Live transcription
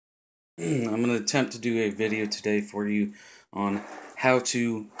I'm going to attempt to do a video today for you on how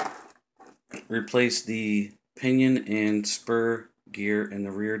to replace the pinion and spur gear in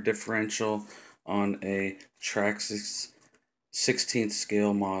the rear differential on a Traxxas 16th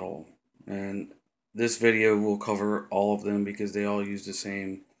scale model. And this video will cover all of them because they all use it's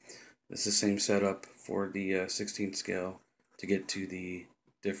the same setup for the 16th scale to get to the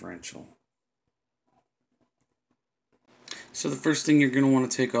differential. So the first thing you're going to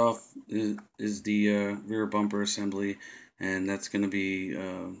want to take off is the rear bumper assembly, and that's going to be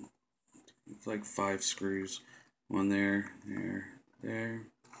like 5 screws. One there, there,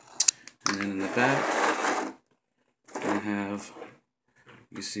 and then in the back, you're going to have,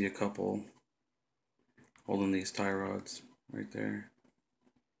 you see a couple holding these tie rods right there.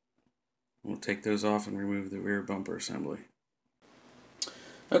 We'll take those off and remove the rear bumper assembly.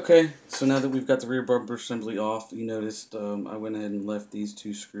 Okay, so now that we've got the rear bumper assembly off, you noticed I went ahead and left these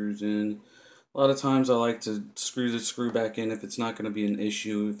 2 screws in. A lot of times I like to screw the screw back in if it's not going to be an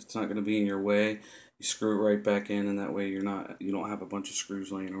issue, if it's not going to be in your way. You screw it right back in, and that way you don't have a bunch of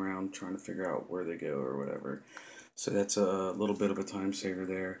screws laying around trying to figure out where they go or whatever. So that's a little bit of a time saver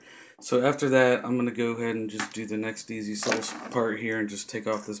there. So after that, I'm going to go ahead and just do the next easiest part here and just take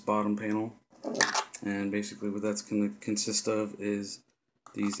off this bottom panel. And basically what that's going to consist of is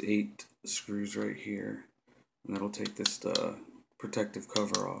these 8 screws right here, and that'll take this protective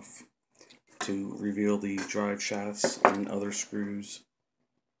cover off to reveal the drive shafts and other screws.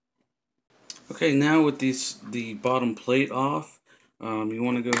 Okay, now with the bottom plate off, you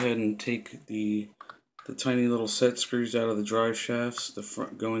want to go ahead and take the tiny little set screws out of the drive shafts, the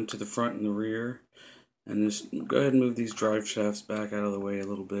front going to the front and the rear, and just go ahead and move these drive shafts back out of the way a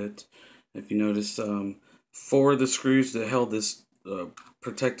little bit. If you notice, 4 of the screws that held this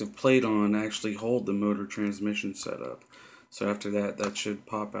protective plate on actually hold the motor transmission setup. So after that, that should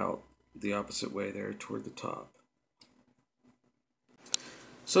pop out the opposite way there toward the top.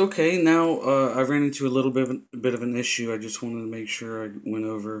 So okay, now I ran into a little bit of an issue. I just wanted to make sure I went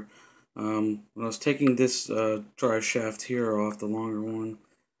over. When I was taking this drive shaft here off, the longer one,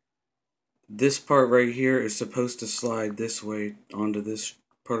 this part right here is supposed to slide this way onto this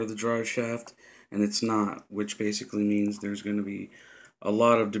part of the drive shaft, and it's not, which basically means there's going to be a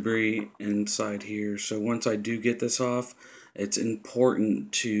lot of debris inside here. So once I do get this off, it's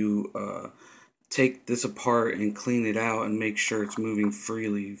important to take this apart and clean it out and make sure it's moving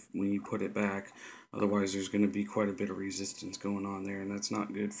freely when you put it back. Otherwise there's going to be quite a bit of resistance going on there, and that's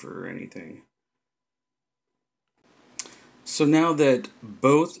not good for anything. So now that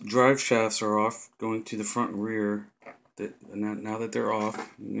both drive shafts are off, going to the front and rear, now that they're off,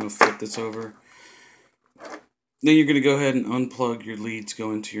 I'm going to flip this over. Then you're going to go ahead and unplug your leads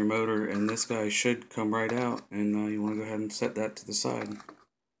going to your motor, and this guy should come right out, and you want to go ahead and set that to the side.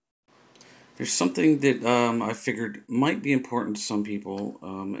 There's something that I figured might be important to some people,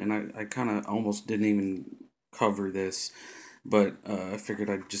 and I kind of almost didn't even cover this, but I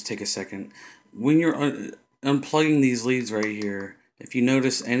figured I'd just take a second. When you're unplugging these leads right here, if you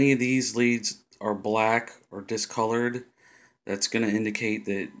notice any of these leads are black or discolored, that's going to indicate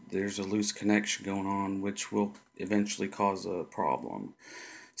that there's a loose connection going on, which will eventually cause a problem.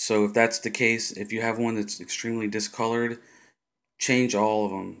 So if that's the case, if you have one that's extremely discolored, change all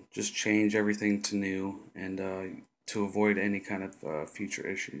of them. Just change everything to new, and to avoid any kind of future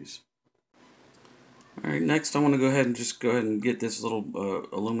issues. Alright, next I want to go ahead and get this little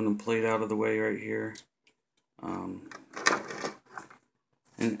aluminum plate out of the way right here. And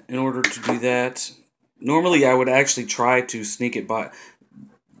in order to do that, normally I would actually try to sneak it by,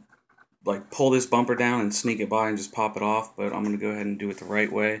 like pull this bumper down and sneak it by and just pop it off, but I'm going to go ahead and do it the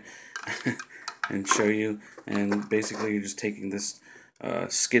right way and show you. And basically you're just taking this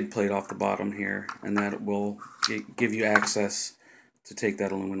skid plate off the bottom here, and that will give you access to take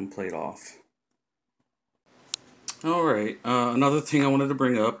that aluminum plate off. Alright, another thing I wanted to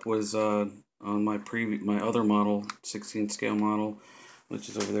bring up was on my other model, 16 scale model, which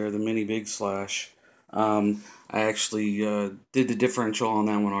is over there, the Mini Big Slash. I actually did the differential on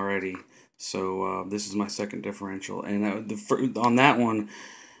that one already, so this is my second differential. And on that one,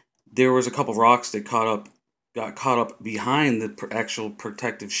 there was a couple rocks that got caught up behind the actual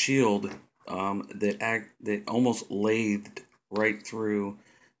protective shield that almost lathed right through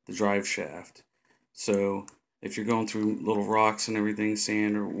the drive shaft. So if you're going through little rocks and everything,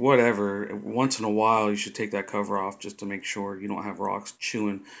 sand or whatever, once in a while you should take that cover off just to make sure you don't have rocks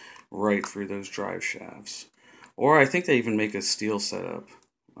chewing right through those drive shafts. Or I think they even make a steel setup,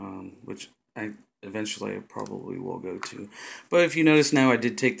 which eventually I probably will go to. But if you notice now, I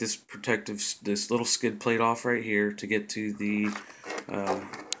did take this little skid plate off right here to get to the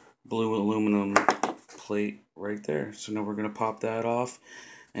blue plate right there. So now we're going to pop that off.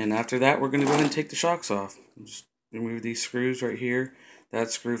 And after that, we're going to go ahead and take the shocks off. Just remove these screws right here,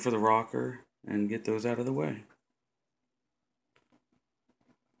 that screw for the rocker, and get those out of the way.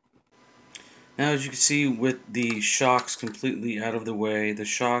 Now, as you can see, with the shocks completely out of the way, the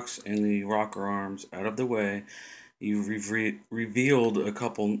shocks and the rocker arms out of the way, you've revealed a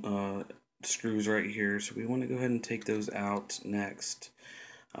couple screws right here. So we want to go ahead and take those out next.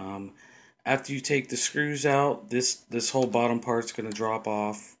 After you take the screws out, this whole bottom part's going to drop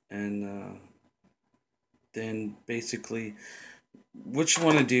off, and then basically what you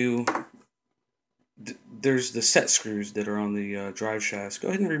want to do, there's the set screws that are on the drive shafts. Go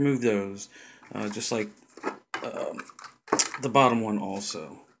ahead and remove those, just like the bottom one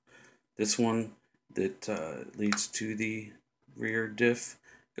also. This one that leads to the rear diff.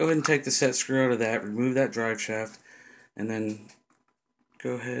 Go ahead and take the set screw out of that, remove that drive shaft, and then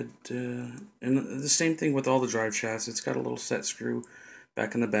go ahead, and the same thing with all the drive shafts. It's got a little set screw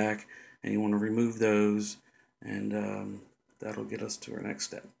back in the back, and you want to remove those, and that'll get us to our next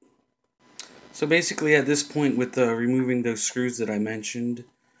step. So basically at this point, with removing those screws that I mentioned,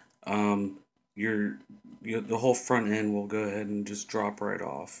 the whole front end will go ahead and just drop right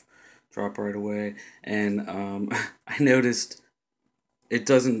away. And I noticed it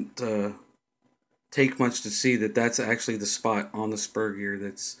doesn't take much to see that that's actually the spot on the spur gear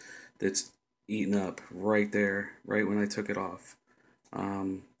that's eaten up right there, right when I took it off.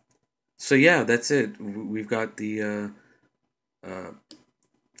 So yeah, that's it. We've got the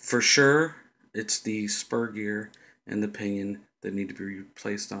for sure it's the spur gear and the pinion that need to be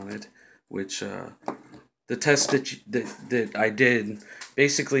replaced on it, which the test that I did,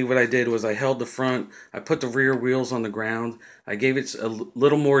 basically what I did was I held the front, I put the rear wheels on the ground, I gave it a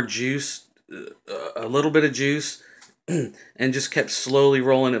little more juice, a little bit of juice, and just kept slowly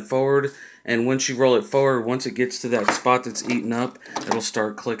rolling it forward. And once you roll it forward, once it gets to that spot that's eaten up, it'll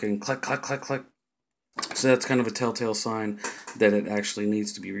start clicking, click, click, click, click. So that's kind of a telltale sign that it actually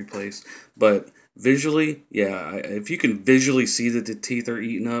needs to be replaced. But visually, yeah, if you can visually see that the teeth are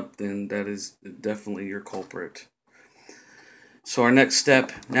eaten up, then that is definitely your culprit. So our next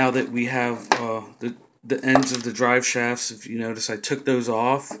step, now that we have the ends of the drive shafts, if you notice, I took those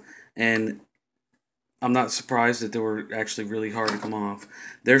off, and I'm not surprised that they were actually really hard to come off.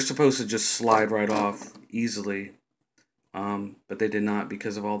 They're supposed to just slide right off easily, but they did not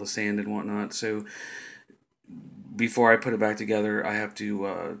because of all the sand and whatnot. So before I put it back together, I have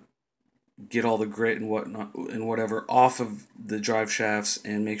to get all the grit and whatnot and whatever off of the drive shafts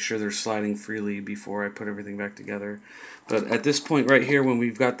and make sure they're sliding freely before I put everything back together. But at this point right here, when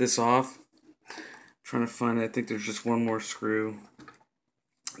we've got this off, I'm trying to find it, I think there's just one more screw.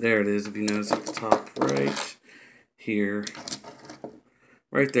 There it is, if you notice at the top right here.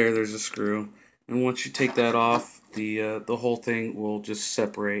 Right there, there's a screw. And once you take that off, the whole thing will just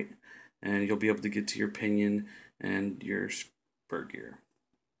separate, and you'll be able to get to your pinion and your spur gear.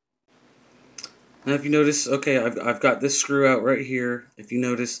 Now if you notice, okay, I've got this screw out right here. If you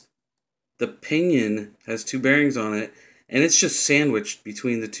notice, the pinion has two bearings on it, and it's just sandwiched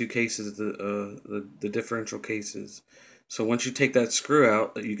between the two cases, the differential cases. So once you take that screw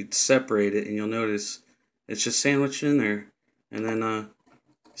out, you could separate it, and you'll notice it's just sandwiched in there. And then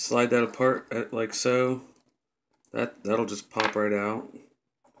slide that apart like so. That'll just pop right out.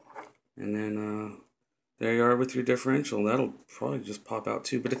 And then there you are with your differential. That'll probably just pop out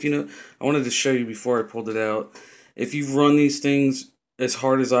too. But if you know, I wanted to show you before I pulled it out. If you run these things as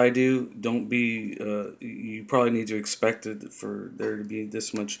hard as I do, don't be. You probably need to expect it for there to be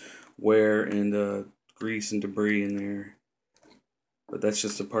this much wear and grease and debris in there. But that's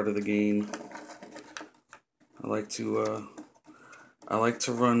just a part of the game. I like to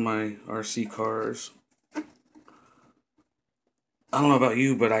run my RC cars. I don't know about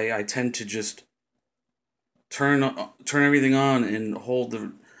you, but I tend to just turn everything on and hold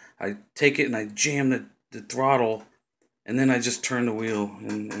I take it and I jam the throttle, and then I just turn the wheel,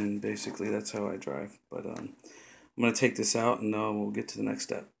 and basically that's how I drive. But I'm gonna take this out, and we'll get to the next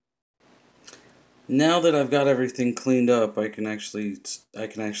step. Now that I've got everything cleaned up, I can actually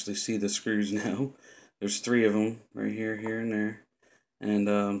see the screws now. There's 3 of them right here, here, and there, and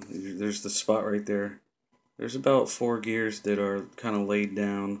there's the spot right there. There's about 4 gears that are kind of laid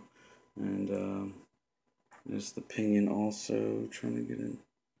down, and there's the pinion also. Trying to get in.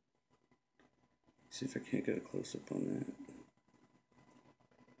 See if I can't get a close up on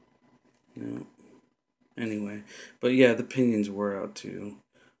that. No. Anyway, but yeah, the pinions wore out too.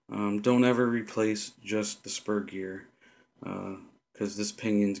 Don't ever replace just the spur gear, because this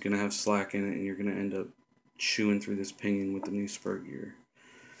pinion's going to have slack in it, and you're going to end up chewing through this pinion with the new spur gear.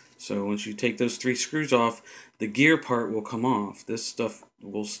 So once you take those 3 screws off, the gear part will come off. This stuff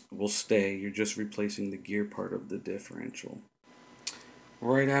will stay. You're just replacing the gear part of the differential.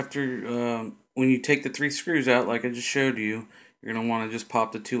 Right after, when you take the 3 screws out, like I just showed you, you're going to want to just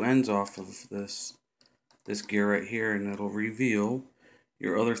pop the 2 ends off of this gear right here, and it'll reveal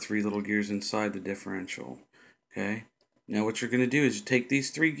your other 3 little gears inside the differential. Okay. Now what you're going to do is you take these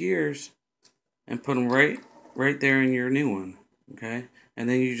 3 gears and put them right there in your new one. Okay. And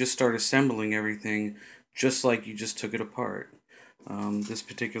then you just start assembling everything just like you just took it apart. This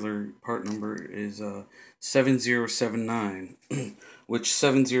particular part number is 7079, which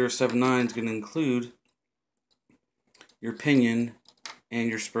 7079 is going to include your pinion and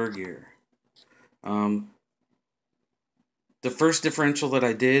your spur gear. The first differential that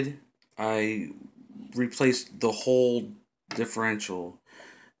I did, I replaced the whole differential,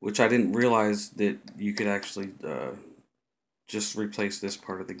 which I didn't realize that you could actually just replace this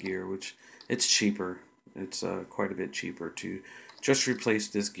part of the gear, which it's cheaper. It's quite a bit cheaper to just replace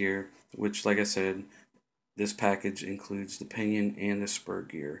this gear, which, like I said, this package includes the pinion and the spur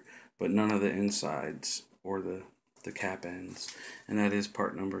gear, but none of the insides or the cap ends, and that is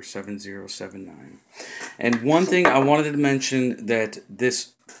part number 7079. And one thing I wanted to mention, that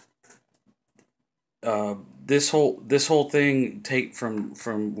this whole thing take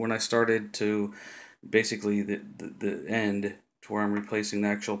from when I started to basically the end to where I'm replacing the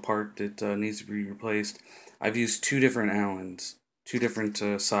actual part that needs to be replaced. I've used 2 different Allens, 2 different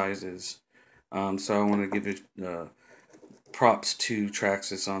sizes. So I want to give it props to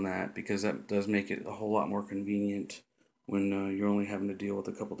Traxxas on that, because that does make it a whole lot more convenient when you're only having to deal with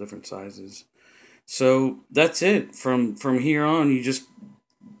a couple different sizes. So that's it. From here on, you just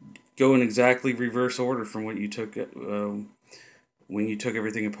go in exactly reverse order from what you took when you took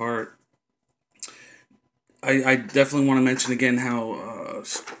everything apart. I definitely want to mention again how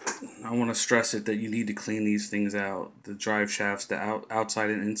I want to stress it, that you need to clean these things out. The drive shafts, the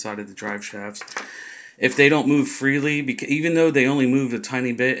outside and inside of the drive shafts. If they don't move freely, because even though they only move a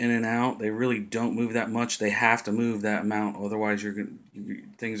tiny bit in and out, they really don't move that much. They have to move that amount, otherwise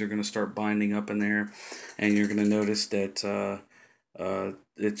things are going to start binding up in there, and you're going to notice that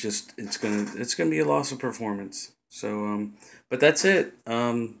it's gonna be a loss of performance. So but that's it.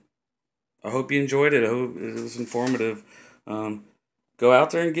 I hope you enjoyed it. I hope it was informative. Go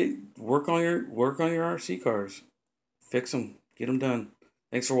out there and work on your RC cars. Fix them. Get them done.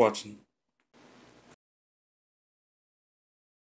 Thanks for watching.